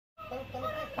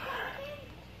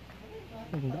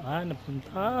Ang daan na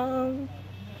puntang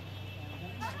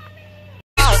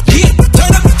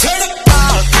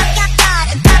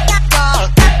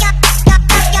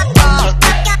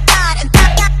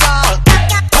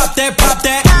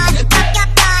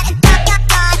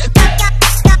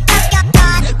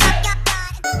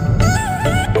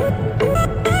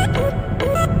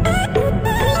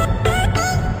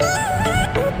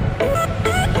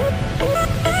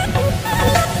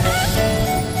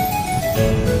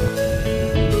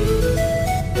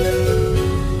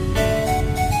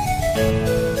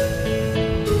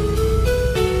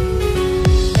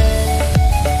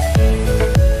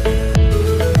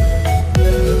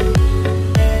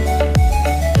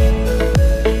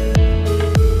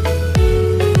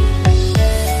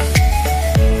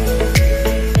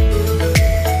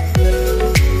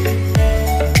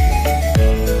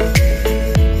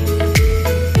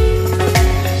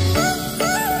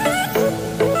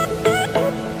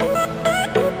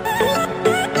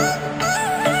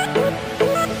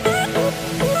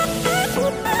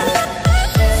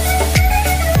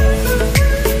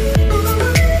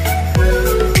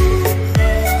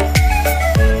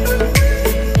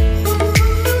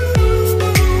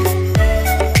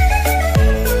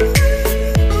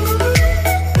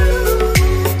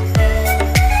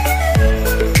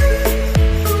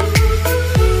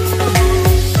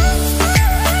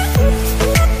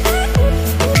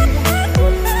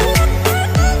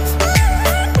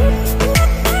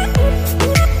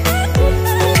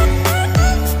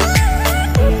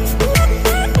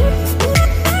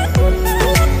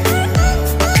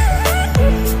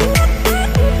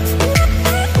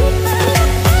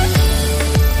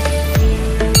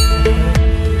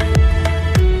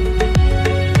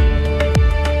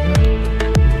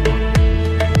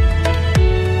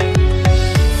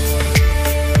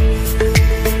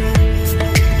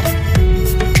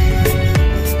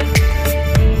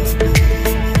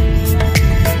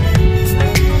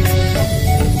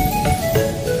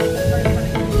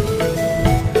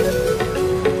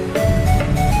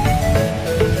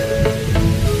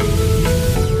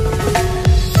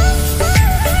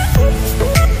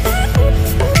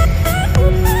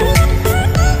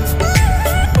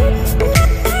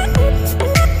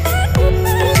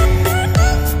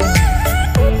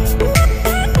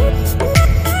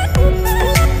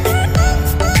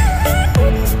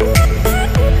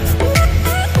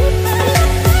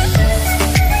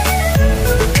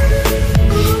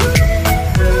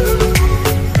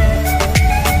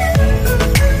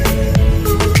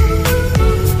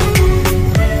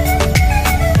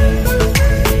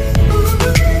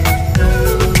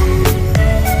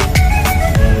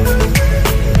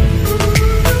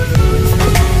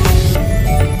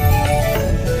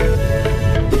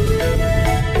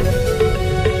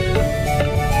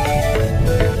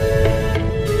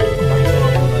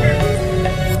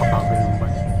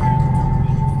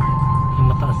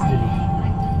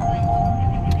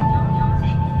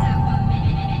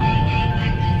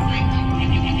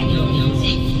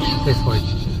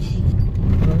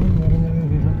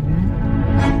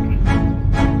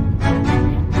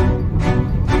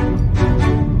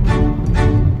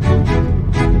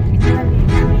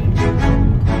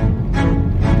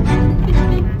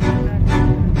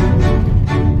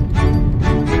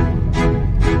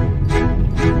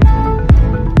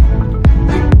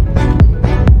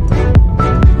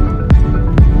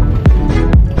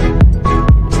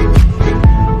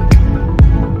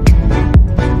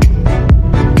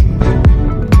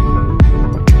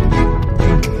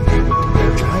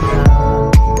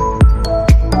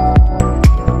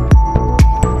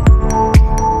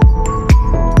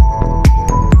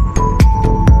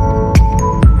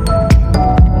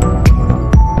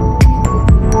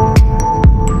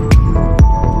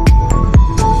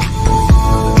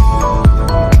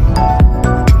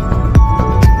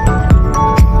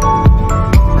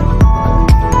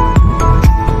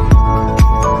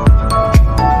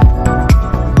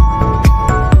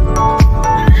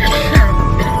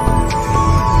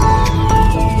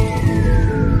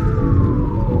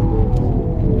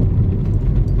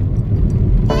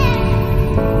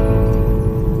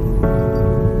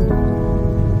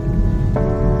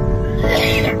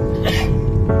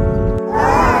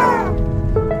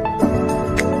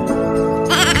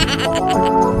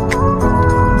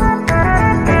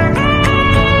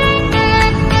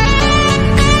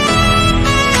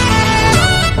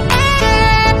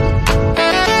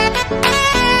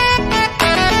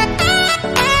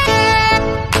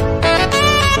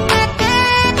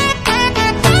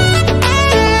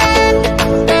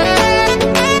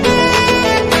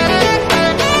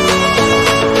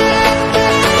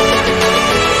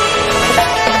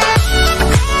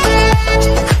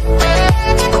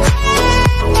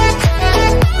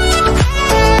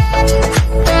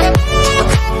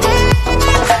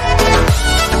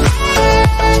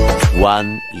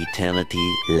eternity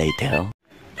later.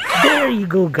 There you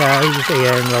go guys.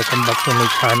 Ayan, welcome back to my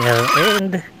channel.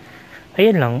 And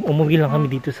ayan lang, umuwi lang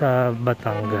kami dito sa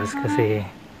Batangas kasi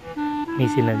may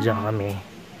sinadya kami.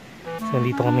 So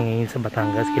dito kami ngayon sa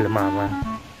Batangas kila mama.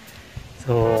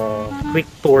 So quick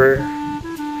tour.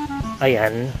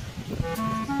 Ayan,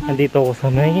 nandito ako sa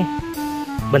may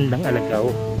bandang Alagaw.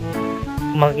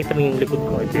 Kung makikita mo yung likod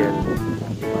ko, ito yan,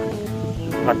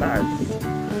 pataas.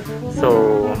 So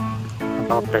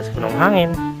napaka-presko ng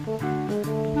hangin,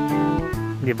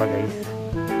 di ba guys?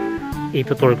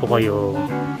 Itutour ko kayo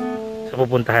sa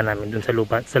pupuntahan namin dun sa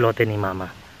lupa, sa lote ni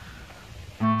mama.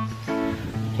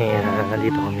 Ayan,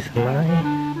 nandito kami sa may,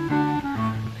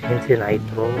 ayan si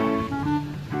Nitro.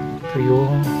 Ito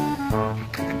yung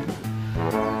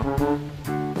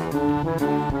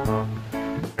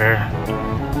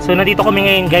so nandito kami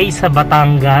ngayon guys sa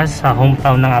Batangas, sa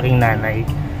hometown ng aking nanay.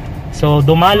 So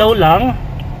dumalaw lang,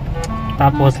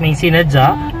 tapos may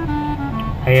sinadya.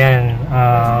 Ayan,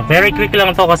 very quick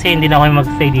lang to kasi hindi na ako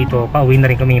magstay dito. Pauwi na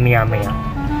rin kami maya maya.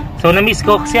 So na-miss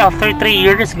ko kasi after 3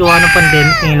 years gawa ng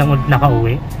pandemic, ngayon lang ulit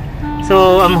nakauwi.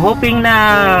 So I'm hoping na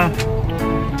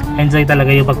enjoy talaga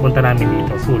yung pagpunta namin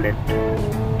dito, sulit.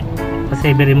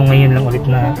 Kasi beri mo ngayon lang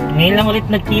ulit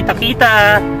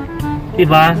nagkita-kita,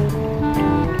 diba?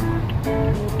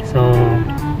 So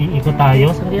iikot tayo.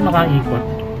 Saan tayo nakaikot?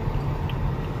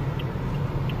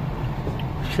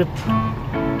 Shoot,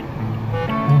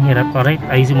 ang hirap. Alright,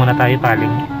 ayusin muna tayo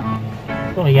paling.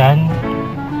 So ayan,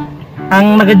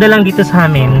 ang maganda lang dito sa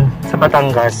amin sa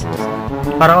Batangas,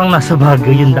 parang ang nasa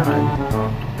Baguio yung daan.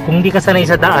 Kung hindi ka sanay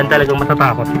sa daan, talagang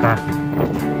matatakot ka.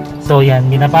 So yan,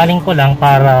 binapaling ko lang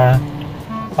para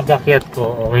pag-akyat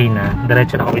ko okay na,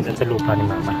 diretso na kami dun sa lupa ni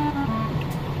mama.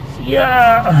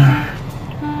 Yeah,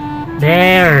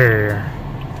 there.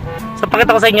 So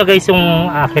pakita ko sa inyo guys yung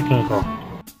aakiting ko.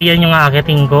 Yan yung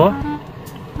aakiting ko.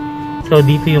 So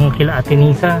dito yung kila Ate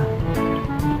Nisa.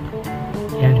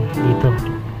 Yan, dito.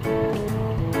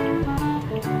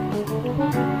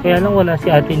 Kaya lang wala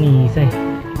si Ate Nisa eh.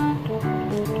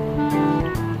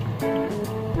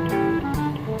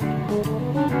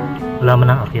 Wala man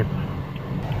ang akyat.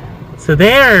 So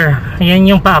there, ayan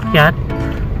yung paakyat.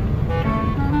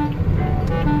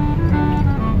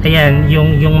 Ayan,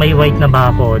 yung may white na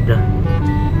bakod.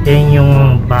 Ayan yung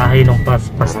bahay ng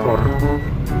pastor.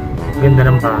 Ganda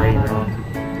ng bahay ng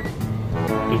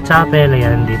chapel.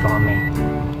 Ayan, dito kami.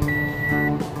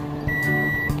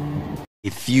 A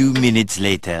few minutes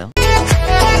later.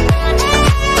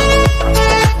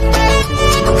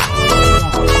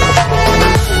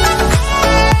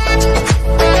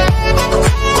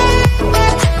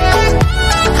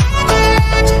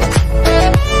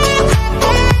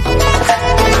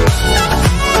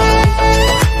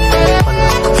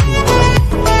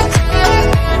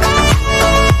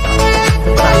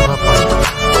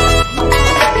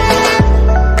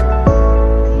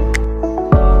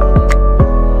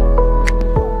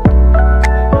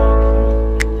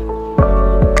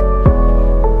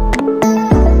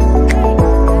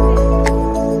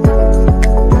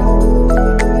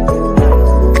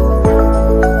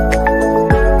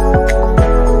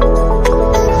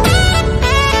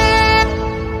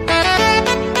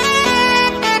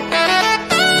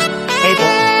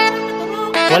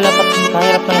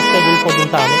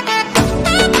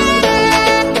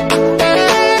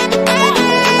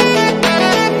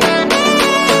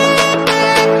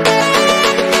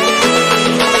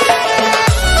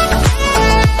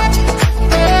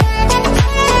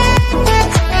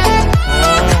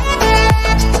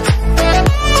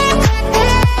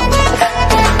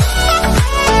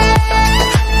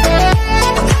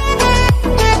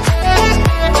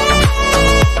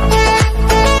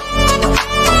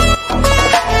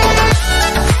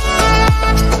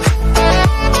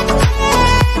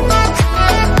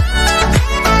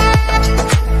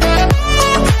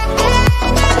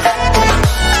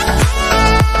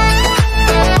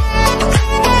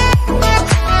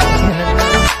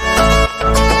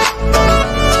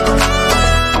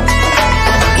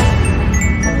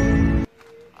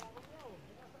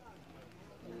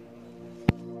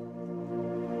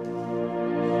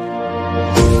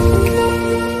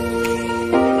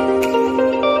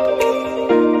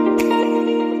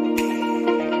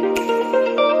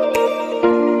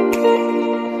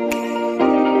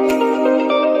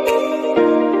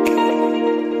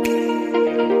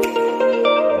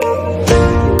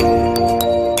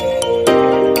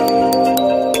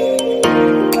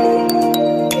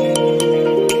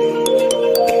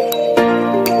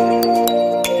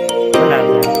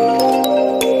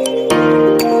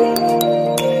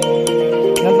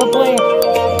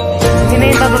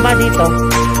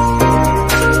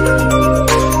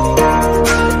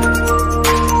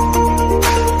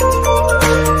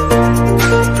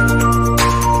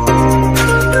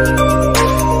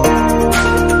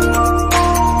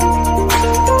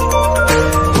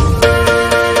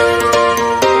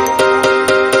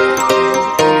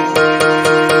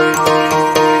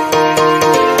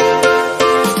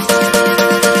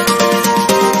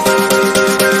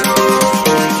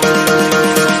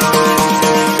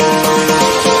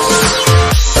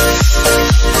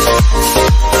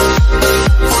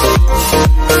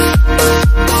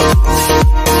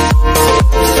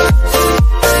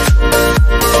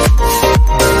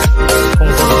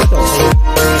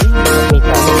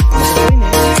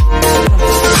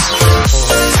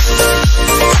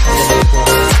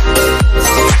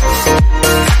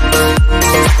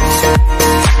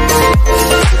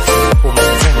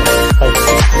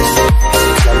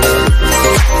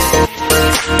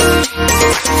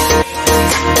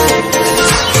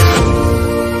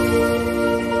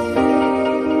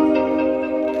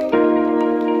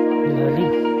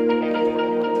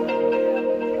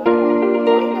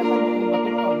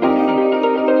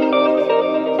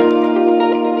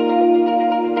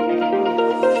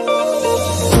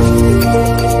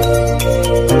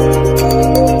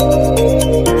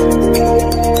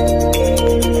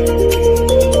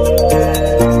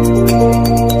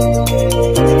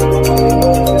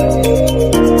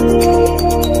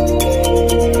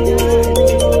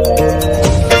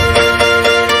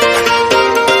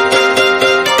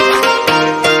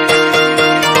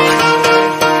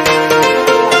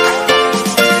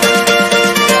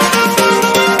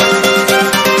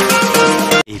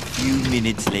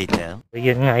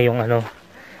 nga yung ano,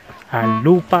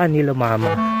 lupa nila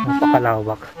mama.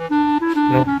 Napakalawak.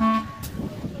 No?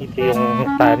 Ito yung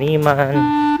taniman.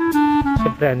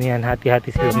 Siyempre ano yan,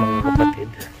 hati-hati sila mga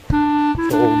kapatid.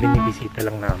 So binibisita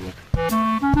lang namin.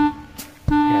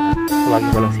 Ayan,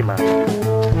 tawagin ko lang si mama.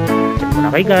 Check muna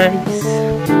kayo guys.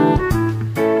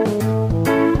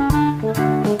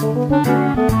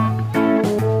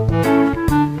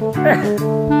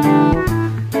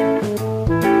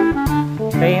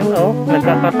 Ayun oh,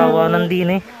 nagkakatawanan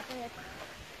din eh.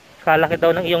 Kalaki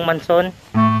daw ng iyong manson.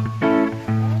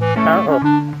 Oo.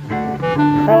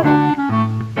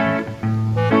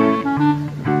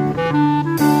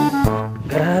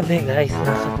 Grabe guys,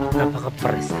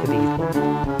 napaka-presko dito.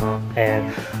 And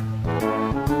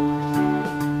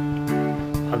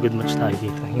pagod much tayo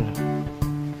dito. Yun.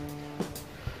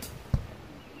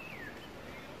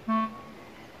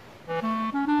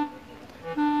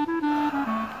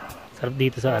 Sarap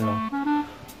dito sa ano,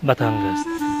 Batangas.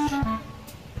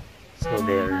 So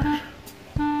there,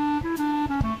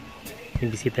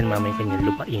 bibisitin mama yung kanyang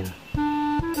lupain.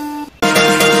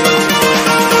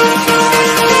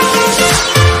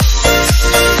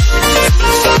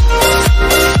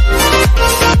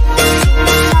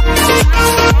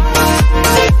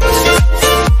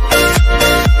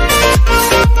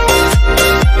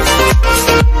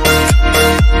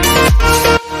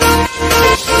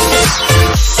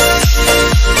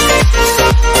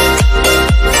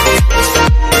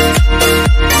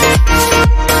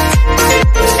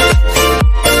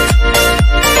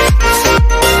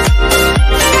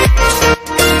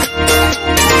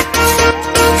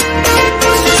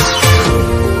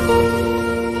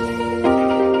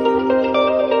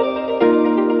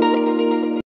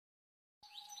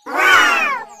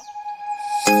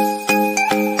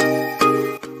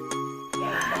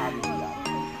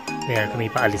 Ayan,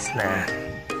 kami paalis na.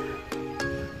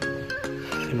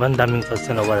 Diba ang daming cost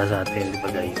na nawala sa atin, diba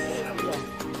guys?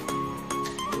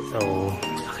 So,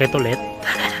 akit ulit.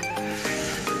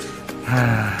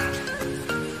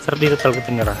 Sarap dito talaga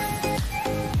tumira.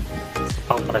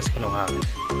 Pang-press ko nung hangin.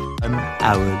 An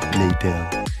hour later.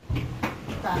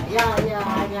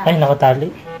 Ay,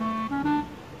 nakatali.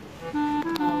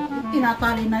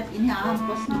 Tinatali na at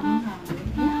inihahampas ng hangin.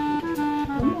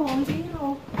 Ano, ang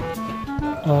hero.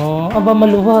 Oh, aba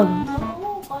maluwag.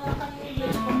 Oo, kaya kayo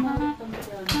yung pumaritang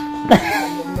dyan.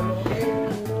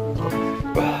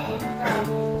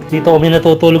 Dito kami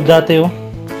natutulog dati oh.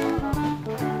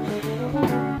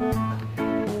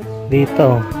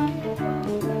 Dito.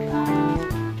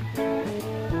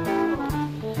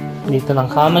 Dito ng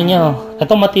kama niya oh.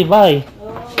 Ito matibay.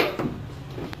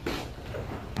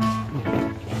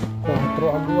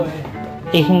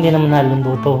 Eh hindi naman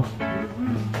halundo to.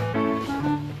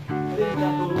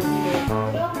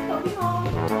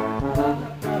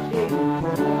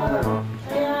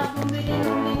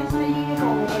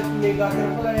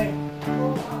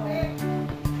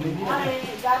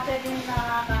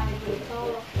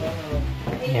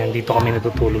 Ayan, dito kami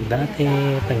natutulog dati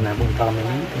pag napunta kami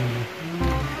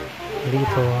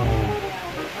dito.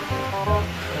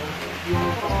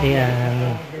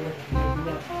 Ayan,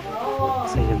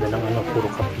 sa ganda lang ano, puro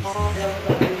kapis.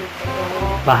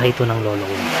 Bahay ito ng lolo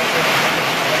ko.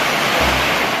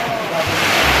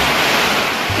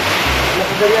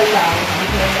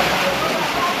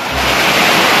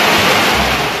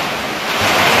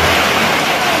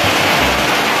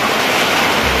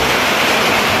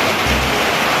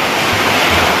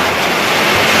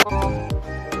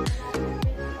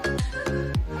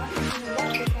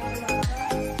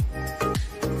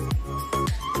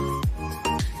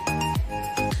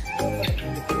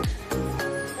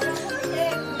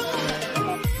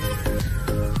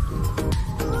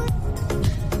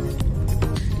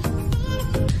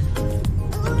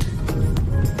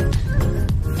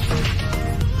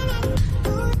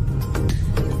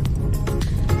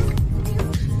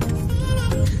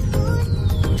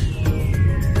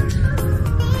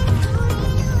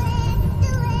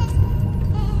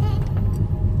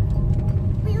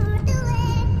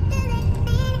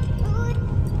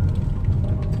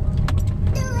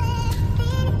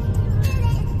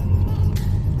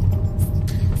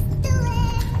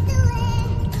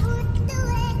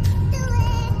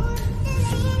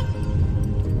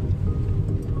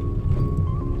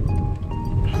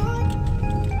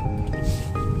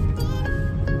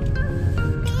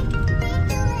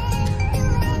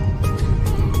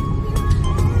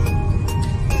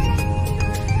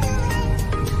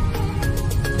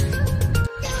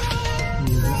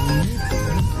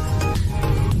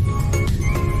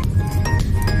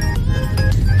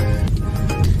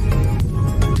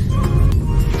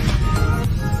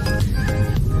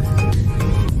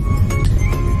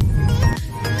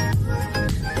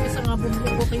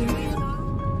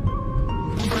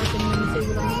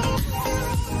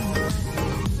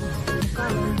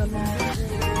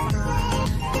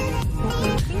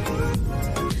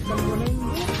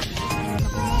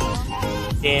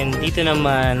 Then dito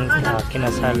naman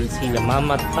kinasal sila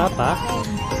mama at papa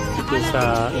dito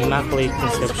sa Immaculate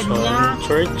Conception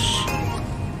Church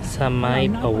sa may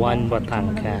Bauan,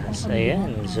 Batangas.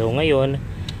 Ayan. So ngayon,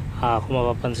 kung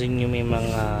mapapansin nyo may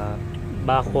mga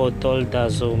bako, tolda,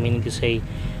 so meaning to say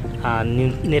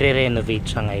nire-renovate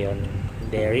siya ngayon.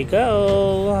 There you go.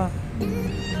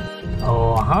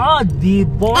 Oh ha,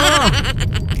 diba?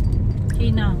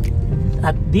 Kina.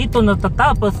 At dito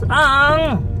natatapos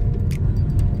ang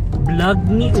vlog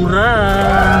ni Ura.